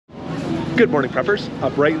Good morning, preppers. A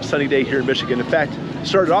bright and sunny day here in Michigan. In fact,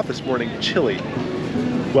 started off this morning chilly.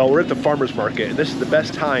 Well, we're at the farmer's market, and this is the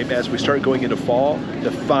best time as we start going into fall to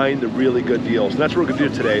find the really good deals. And that's what we're gonna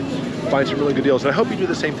do today, find some really good deals. And I hope you do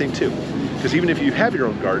the same thing too. Because even if you have your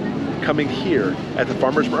own garden, coming here at the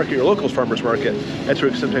farmer's market, your local farmer's market, that's where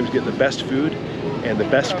you sometimes get the best food and the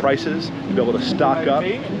best prices to be able to stock up,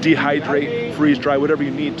 dehydrate, freeze dry, whatever you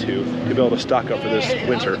need to be able to stock up for this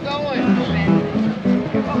winter.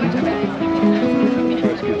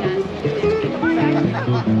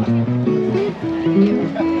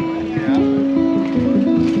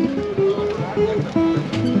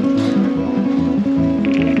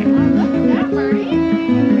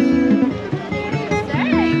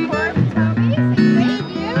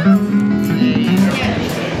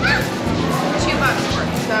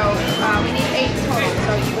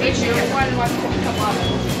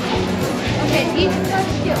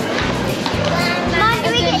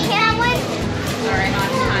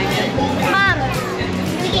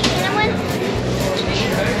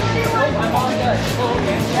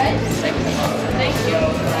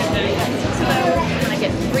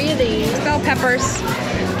 Peppers. So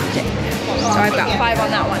I've got 5 on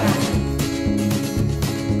that one.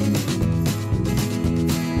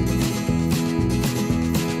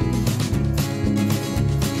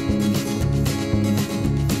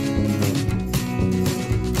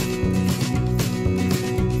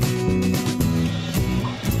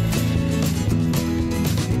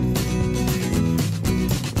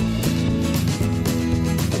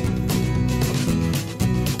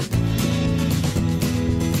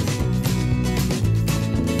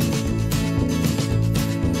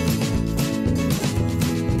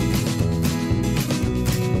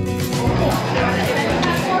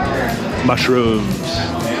 Mushrooms.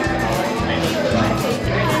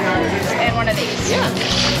 And one of these. Yeah.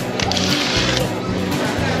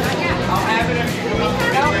 I'll have it.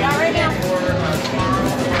 No, not right now.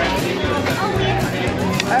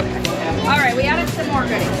 Okay. All right, we added some more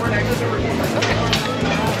goodies.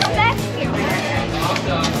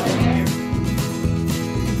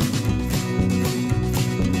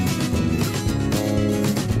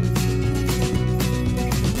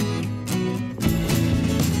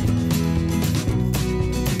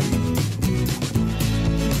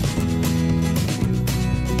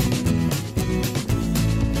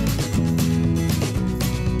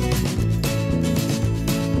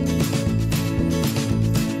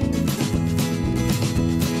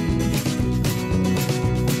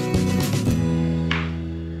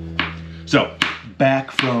 So, back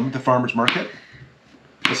from the farmer's market.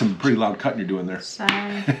 That's some pretty loud cutting you're doing there. Sorry,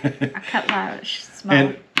 I cut loud. Small.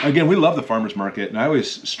 And again, we love the farmer's market, and I always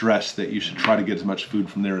stress that you should try to get as much food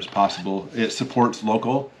from there as possible. It supports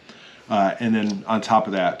local, and then on top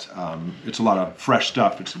of that, it's a lot of fresh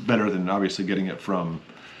stuff. It's better than obviously getting it from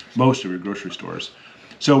most of your grocery stores.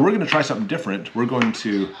 So we're gonna try something different. We're going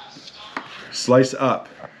to slice up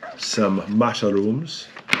some mushrooms,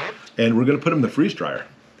 and we're gonna put them in the freeze dryer.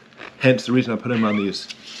 Hence the reason I put them on these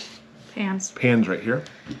pans right here.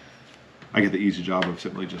 I get the easy job of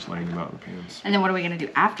simply just laying them out in the pans. And then what are we gonna do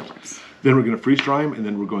afterwards? Then we're gonna freeze dry them, and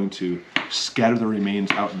then we're going to scatter the remains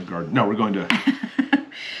out in the garden. No, we're going to...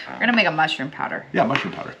 We're gonna make a mushroom powder. Yeah,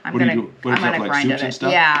 mushroom powder. I'm what gonna, do you do? What is I'm that, gonna like grind soups it. and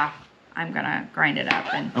stuff? Yeah, I'm gonna grind it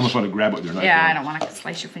up. And I almost want to grab it with your knife. Yeah, I don't want to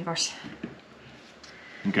slice your fingers.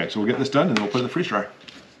 Okay, so we'll get this done, and then we'll put it in the freeze dryer.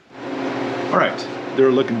 All right, they're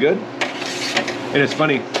looking good. And it's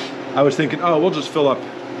funny, I was thinking, oh, we'll just fill up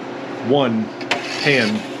one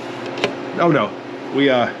pan. Oh no, we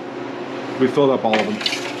filled up all of them.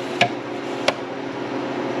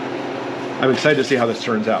 I'm excited to see how this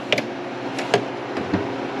turns out.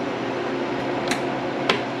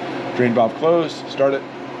 Drain valve closed, start it.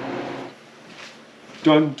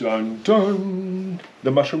 Dun, dun, dun.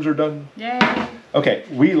 The mushrooms are done. Yay. Okay,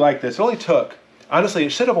 we like this. It only took, honestly,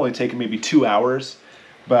 it should have only taken maybe 2 hours,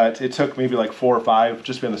 but it took maybe like 4 or 5,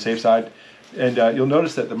 just to be on the safe side. And you'll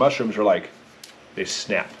notice that the mushrooms are like, they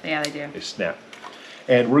snap. Yeah, they do. They snap.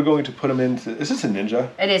 And we're going to put them into, is this a Ninja?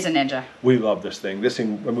 It is a Ninja. We love this thing. This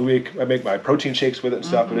thing, I mean, I make my protein shakes with it and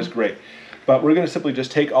stuff, and it's great. But we're going to simply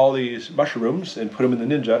just take all these mushrooms and put them in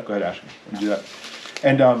the Ninja. Go ahead, Ashley. Do that.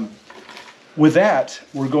 And with that,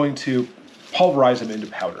 we're going to pulverize them into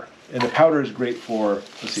powder. And the powder is great for,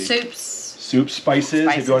 let's see. Soups, spices,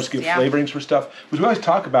 if you want to give flavorings for stuff. Which we always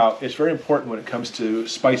talk about, it's very important when it comes to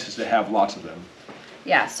spices to have lots of them.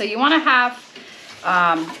 Yeah, so you want to have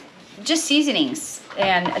just seasonings.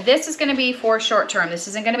 And this is going to be for short term. This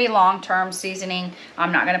isn't going to be long term seasoning.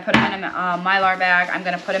 I'm not going to put them in a Mylar bag. I'm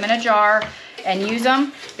going to put them in a jar and use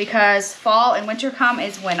them because fall and winter come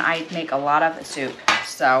is when I make a lot of soup.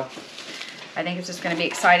 So I think it's just going to be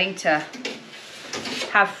exciting to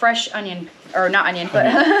have fresh onion, or not onion, but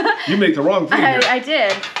You make the wrong thing here. I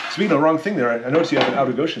did. Speaking of the wrong thing there, I noticed you have an out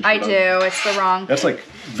of Goshen. I do. It's the wrong. That's like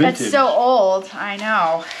vintage. That's so old. I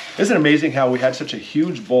know. Isn't it amazing how we had such a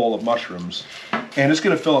huge bowl of mushrooms, and it's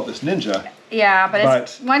going to fill up this Ninja. Yeah, but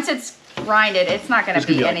it's, once it's grinded, it's not going to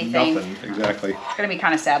be like anything. Nothing. Exactly. It's going to be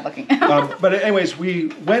kind of sad looking. But anyways, we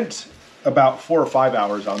went about 4 or 5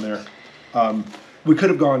 hours on there. We could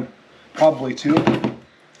have gone probably 2,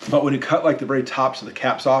 but when you cut like the very tops of the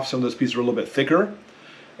caps off, some of those pieces are a little bit thicker.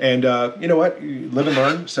 And you know what? You live and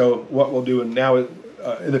learn. So what we'll do now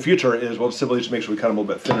in the future is we'll simply just make sure we cut them a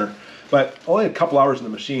little bit thinner. But only a couple hours in the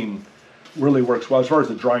machine really works well. As far as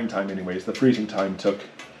the drying time anyways, the freezing time took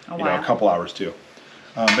a couple hours too.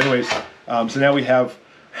 But anyways, so now we have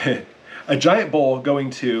a giant bowl going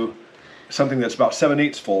to something that's about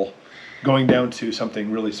 7/8 full, going down to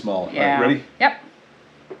something really small. Yeah. Ready? Yep.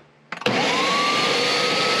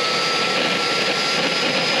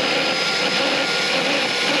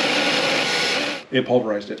 It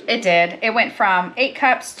pulverized it. It did. It went from 8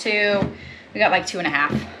 cups to, we got like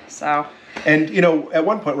 2.5. So. And, you know, at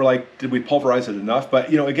one point we're like, did we pulverize it enough?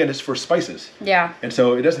 But, you know, again, it's for spices. Yeah. And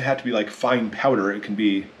so it doesn't have to be like fine powder. It can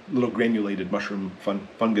be little granulated mushroom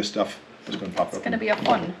fungus stuff. It's going to pop up. It's going to be a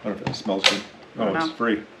fun. I don't know if it smells good. Oh, it's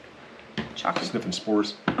free. Chocolate. Sniffing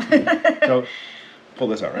spores. So, pull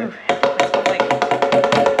this out, right?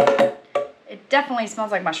 It definitely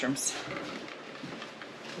smells like mushrooms.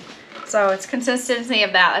 So it's consistency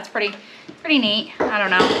of that. That's pretty neat. I don't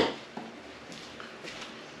know.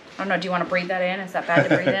 I don't know. Do you want to breathe that in? Is that bad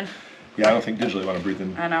to breathe in? Yeah, I don't think digitally want to breathe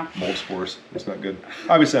in mold spores. It's not good.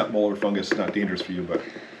 Obviously, not mold or fungus. It's not dangerous for you, but.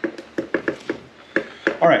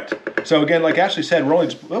 All right. So again, like Ashley said, we're only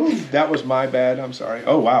just, oh, that was my bad. I'm sorry.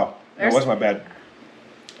 Oh, wow. That was my bad.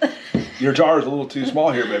 Your jar is a little too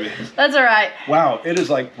small here, baby. That's all right. Wow, it is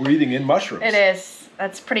like breathing in mushrooms. It is.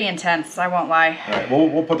 That's pretty intense. I won't lie. All right,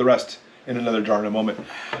 we'll put the rest in another jar in a moment.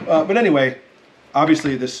 But anyway,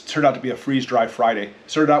 obviously this turned out to be a freeze-dry Friday.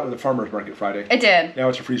 Started out with a farmer's market Friday. It did. Now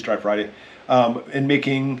it's a freeze-dry Friday. And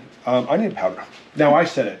making onion powder. Now I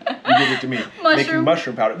said it. You did it to me. Making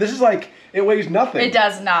mushroom powder. This is like, it weighs nothing. It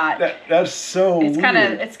does not. That's so weird.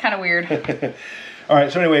 It's kind of weird. All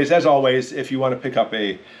right, so anyways, as always, if you want to pick up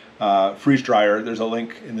a freeze dryer, there's a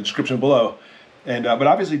link in the description below. And but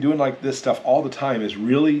obviously doing like this stuff all the time is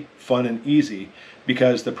really fun and easy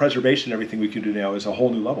because the preservation and everything we can do now is a whole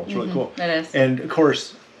new level. It's really cool. It is. And of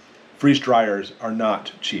course, freeze dryers are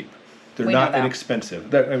not cheap. They're not inexpensive.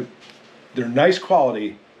 They're nice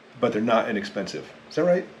quality, but they're not inexpensive. Is that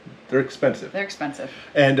right? They're expensive. They're expensive.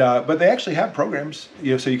 And but they actually have programs,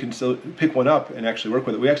 you know, so you can still pick one up and actually work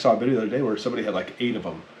with it. We actually saw a video the other day where somebody had like 8 of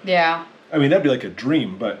them. Yeah. I mean, that'd be like a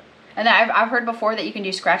dream, but. And I've heard before that you can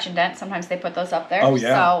do scratch and dent. Sometimes they put those up there. Oh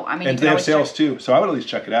yeah. So I mean, and they have sales too. So I would at least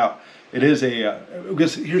check it out. It is a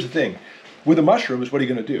because here's the thing, with the mushrooms, what are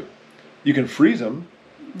you going to do? You can freeze them.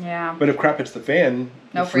 Yeah. But if crap hits the fan,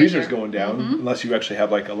 the freezer's going down unless you actually have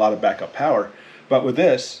like a lot of backup power. But with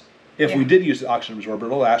this, if we did use the oxygen absorber,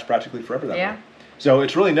 it'll last practically forever that way. So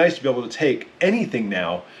it's really nice to be able to take anything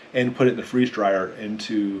now and put it in the freeze dryer and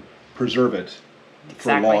to preserve it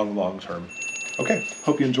for long term. Okay,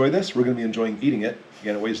 hope you enjoy this. We're going to be enjoying eating it.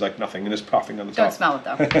 Again, it weighs like nothing and it's puffing on the top. Don't smell it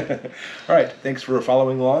though. All right, thanks for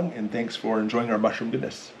following along and thanks for enjoying our mushroom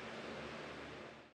goodness.